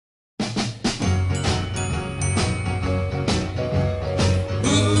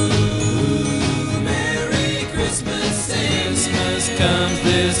comes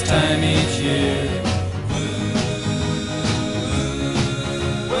this time each year.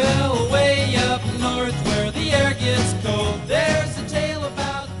 Well, way up north where the air gets cold, there's a tale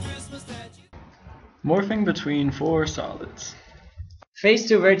about Christmas that you... Morphing between four solids. Face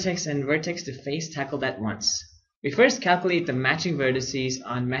to vertex and vertex to face tackled at once. We first calculate the matching vertices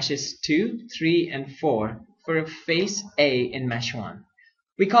on meshes 2, 3, and 4 for a face A in mesh 1.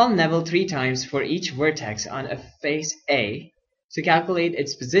 We call Neville 3 times for each vertex on a face A to calculate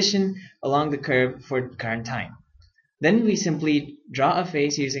its position along the curve for current time. Then we simply draw a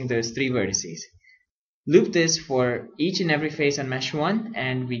face using those 3 vertices. Loop this for each and every face on mesh 1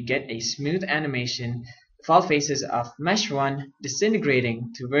 and we get a smooth animation of all faces of mesh 1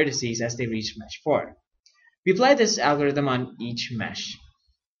 disintegrating to vertices as they reach mesh 4. We apply this algorithm on each mesh.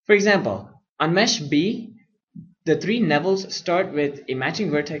 For example, on mesh B, the 3 Nevilles start with a matching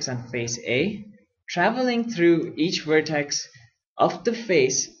vertex on face A, traveling through each vertex of the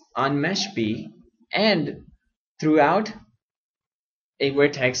face on mesh B and throughout a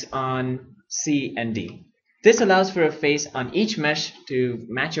vertex on C and D. This allows for a face on each mesh to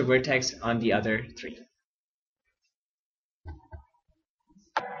match a vertex on the other 3.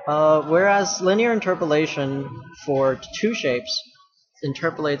 Whereas linear interpolation for 2 shapes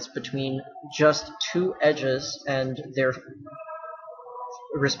interpolates between just 2 edges and their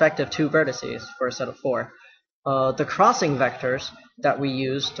respective 2 vertices for a set of 4. The crossing vectors that we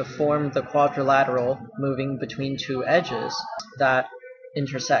use to form the quadrilateral moving between 2 edges that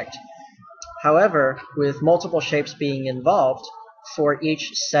intersect. However, with multiple shapes being involved, for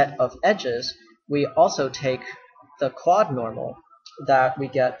each set of edges, we also take the quad normal that we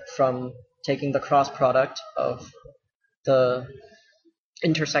get from taking the cross product of the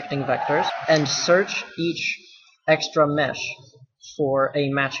intersecting vectors and search each extra mesh for a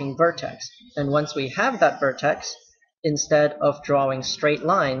matching vertex. And once we have that vertex, instead of drawing straight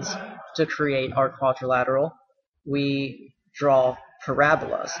lines to create our quadrilateral, we draw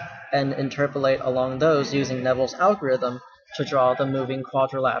parabolas and interpolate along those using Neville's algorithm to draw the moving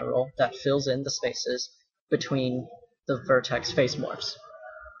quadrilateral that fills in the spaces between the vertex face morphs.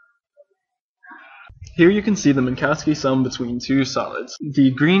 Here you can see the Minkowski sum between 2 solids.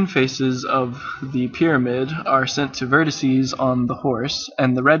 The green faces of the pyramid are sent to vertices on the horse,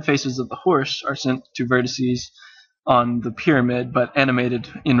 and the red faces of the horse are sent to vertices on the pyramid, but animated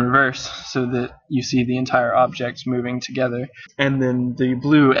in reverse so that you see the entire object moving together. And then the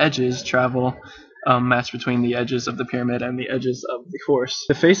blue edges travel matched between the edges of the pyramid and the edges of the horse.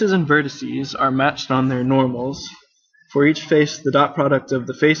 The faces and vertices are matched on their normals. For each face, the dot product of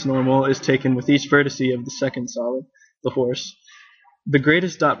the face normal is taken with each vertice of the second solid, the horse. The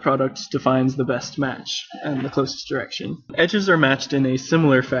greatest dot product defines the best match and the closest direction. Edges are matched in a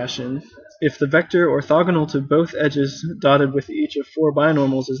similar fashion. If the vector orthogonal to both edges dotted with each of 4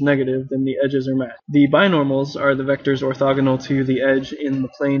 binormals is negative, then the edges are matched. The binormals are the vectors orthogonal to the edge in the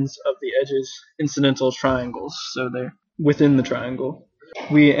planes of the edge's incidental triangles, so they're within the triangle.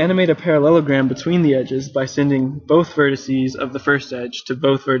 We animate a parallelogram between the edges by sending both vertices of the first edge to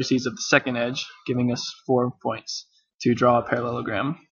both vertices of the second edge, giving us 4 points to draw a parallelogram.